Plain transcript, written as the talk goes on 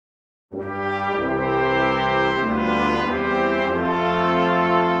Hey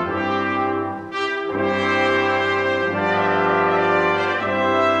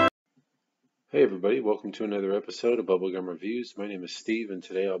everybody, welcome to another episode of Bubblegum Reviews. My name is Steve and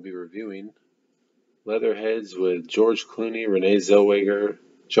today I'll be reviewing Leatherheads with George Clooney, Renee Zellweger,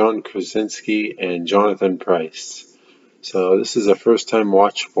 John Krasinski, and Jonathan Pryce. So this is a first time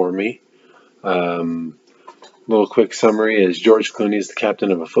watch for me. Little quick summary is George Clooney is the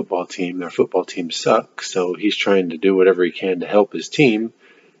captain of a football team. Their football team sucks, so he's trying to do whatever he can to help his team,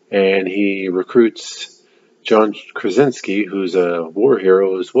 and he recruits John Krasinski, who's a war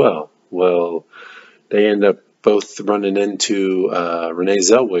hero as well. Well, they end up both running into Renee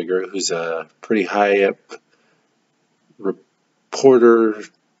Zellweger, who's a pretty high up reporter.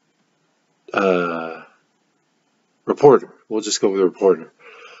 We'll just go with reporter.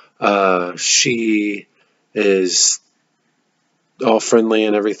 She is all friendly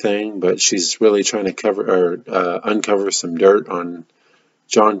and everything, but she's really trying to uncover some dirt on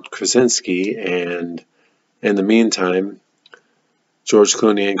John Krasinski, and in the meantime, George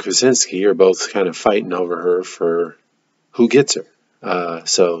Clooney and Krasinski are both kind of fighting over her for who gets her.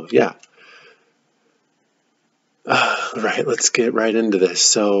 So, yeah. Right, let's get right into this.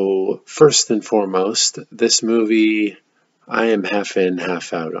 So, first and foremost, this movie I am half in,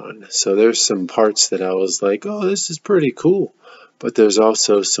 half out on. So, there's some parts that I was like, oh, this is pretty cool. But there's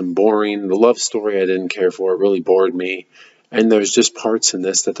also some boring, the love story I didn't care for. It really bored me. And there's just parts in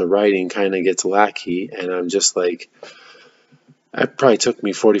this that the writing kind of gets lackey. And I'm just like, it probably took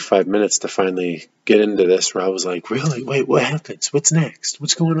me 45 minutes to finally get into this, where I was like, really? Wait, what happens? What's next?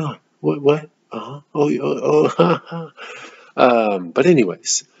 What's going on? What? Uh-huh. But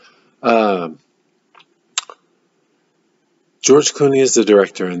anyways, George Clooney is the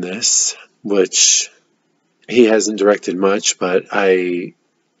director in this, which he hasn't directed much, but I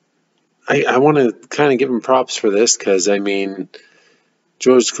want to kind of give him props for this, because, I mean,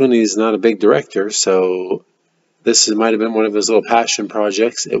 George Clooney is not a big director, so this might have been one of his little passion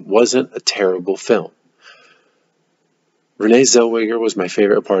projects. It wasn't a terrible film. Renee Zellweger was my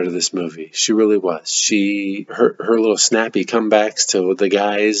favorite part of this movie. She really was. Her little snappy comebacks to the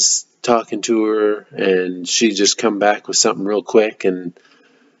guys talking to her, and she just come back with something real quick, and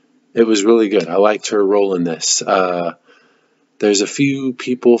it was really good. I liked her role in this. There's a few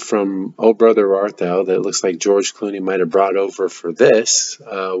people from Oh Brother Art Thou that looks like George Clooney might have brought over for this.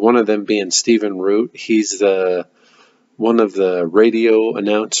 One of them being Stephen Root. He's one of the radio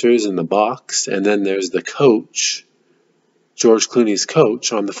announcers in the box. And then there's the coach, George Clooney's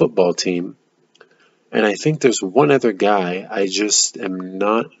coach on the football team. And I think there's one other guy. I just am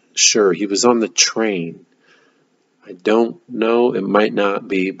not sure. He was on the train. I don't know. It might not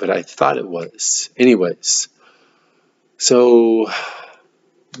be, but I thought it was. Anyways. So,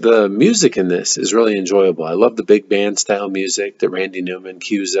 the music in this is really enjoyable. I love the big band style music that Randy Newman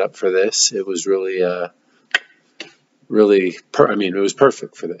cues up for this. It was really, it was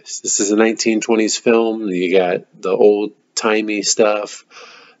perfect for this. This is a 1920s film. You got the old timey stuff.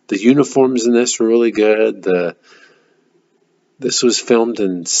 The uniforms in this were really good. This was filmed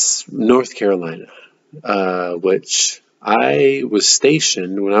in North Carolina, which I was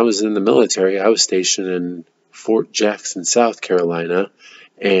stationed when I was in the military. I was stationed in Fort Jackson, South Carolina,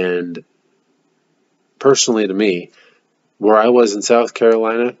 and personally to me, where I was in South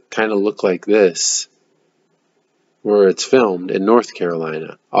Carolina kind of looked like this, where it's filmed in North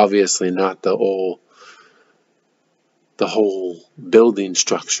Carolina. Obviously not the whole building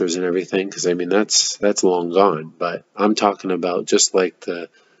structures and everything, because I mean that's long gone, but I'm talking about just like the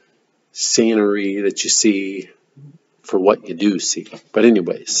scenery that you see for what you do see. But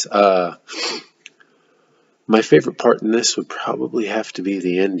anyways, my favorite part in this would probably have to be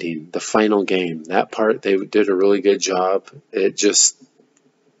the ending, the final game. That part, they did a really good job. It just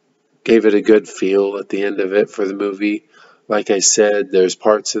gave it a good feel at the end of it for the movie. Like I said, there's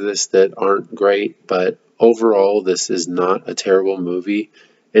parts of this that aren't great, but overall, this is not a terrible movie.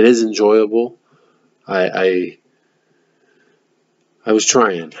 It is enjoyable. I was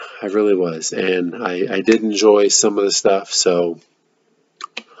trying. I really was. And I did enjoy some of the stuff, so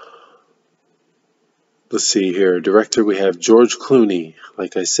let's see here. Director, we have George Clooney.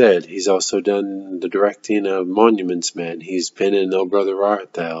 Like I said, he's also done the directing of Monuments Men. He's been in Oh Brother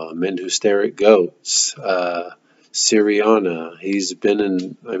Art Thou, Men Who Stare at Goats, Syriana. He's been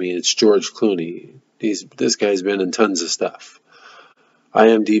in, it's George Clooney. This guy's been in tons of stuff.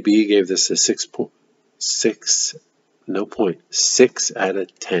 IMDb gave this a 6 out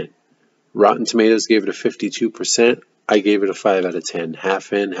of 10. Rotten Tomatoes gave it a 52%. I gave it a 5 out of 10.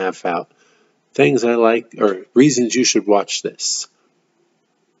 Half in, half out. Things I like, or reasons you should watch this.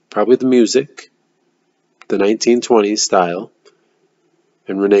 Probably the music, the 1920s style,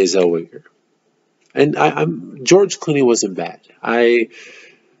 and Renee Zellweger. And George Clooney wasn't bad.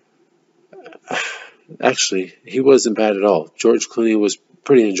 Actually, he wasn't bad at all. George Clooney was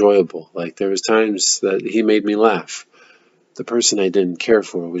pretty enjoyable. Like, there was times that he made me laugh. The person I didn't care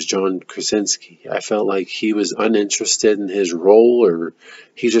for was John Krasinski. I felt like he was uninterested in his role, or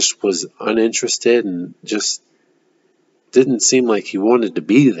he just was uninterested and just didn't seem like he wanted to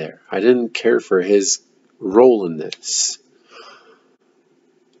be there. I didn't care for his role in this.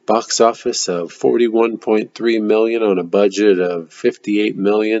 Box office of 41.3 million on a budget of 58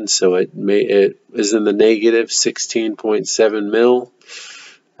 million, so it is in the negative 16.7 mil.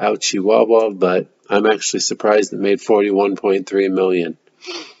 Ouchie wah, but I'm actually surprised it made 41.3 million.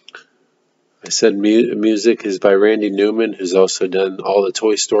 I said music is by Randy Newman, who's also done all the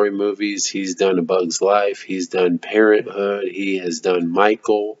Toy Story movies. He's done A Bug's Life. He's done Parenthood. He has done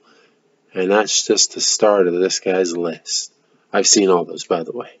Michael. And that's just the start of this guy's list. I've seen all those, by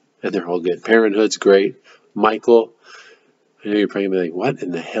the way, and they're all good. Parenthood's great. Michael, I know you're probably going to be like, what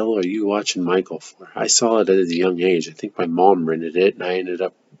in the hell are you watching Michael for? I saw it at a young age. I think my mom rented it,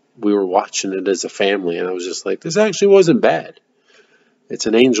 and we were watching it as a family, and I was just like, this actually wasn't bad. It's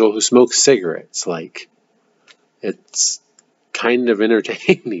an angel who smokes cigarettes. Like, it's kind of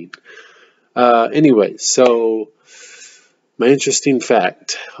entertaining. Anyway, so my interesting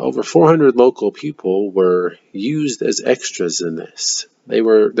fact, over 400 local people were used as extras in this.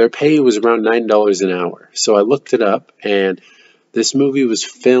 Their pay was around $9 an hour. So I looked it up, and this movie was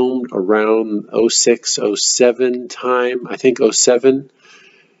filmed around 06, 07 time, I think 07.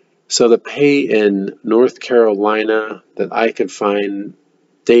 So the pay in North Carolina that I could find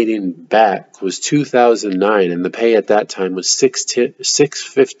dating back was 2009, and the pay at that time was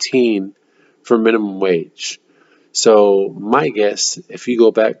 $6.15 for minimum wage. So my guess, if you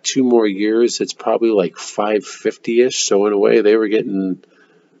go back 2 more years, it's probably like $5.50-ish. So in a way, they were getting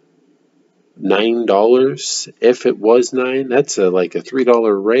 $9. If it was $9, that's like a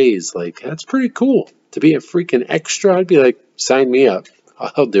 $3 raise. Like, that's pretty cool. To be a freaking extra, I'd be like, sign me up.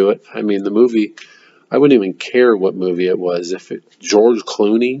 I'll do it. I mean, the movie, I wouldn't even care what movie it was. If it George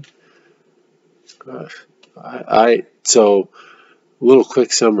Clooney, so a little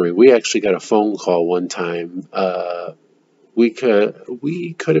quick summary. We actually got a phone call one time. We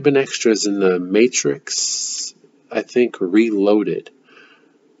could have been extras in the Matrix, I think, Reloaded.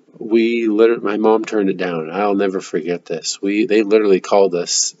 My mom turned it down. I'll never forget this. They literally called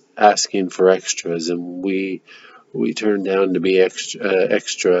us asking for extras, and we turned down to be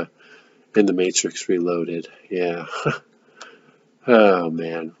extra in the Matrix Reloaded. Yeah. Oh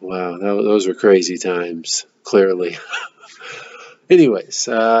man, wow, those were crazy times. Clearly. Anyways,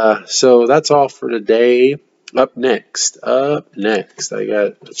 so that's all for today. Up next, I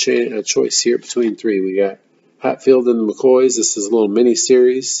got a choice here between 3. We got Hatfield and the McCoys. This is a little mini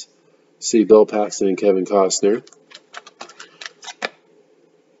series. See Bill Paxton and Kevin Costner.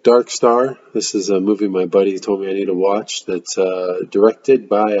 Dark Star. This is a movie my buddy told me I need to watch. That's directed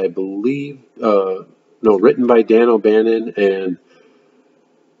by, I believe, written by Dan O'Bannon, and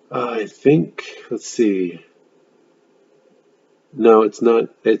I think, let's see. No, it's not.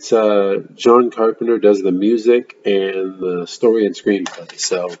 It's John Carpenter does the music and the story and screenplay.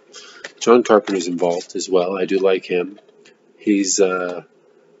 So John Carpenter's involved as well. I do like him. He's They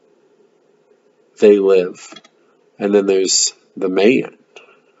Live. And then there's The Man.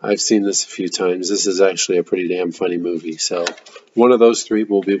 I've seen this a few times. This is actually a pretty damn funny movie. So one of those 3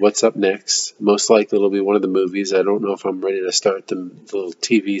 will be what's up next. Most likely it'll be one of the movies. I don't know if I'm ready to start the little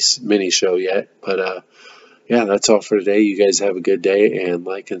TV mini show yet. But yeah, that's all for today. You guys have a good day, and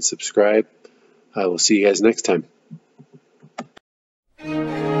like and subscribe. I will see you guys next time.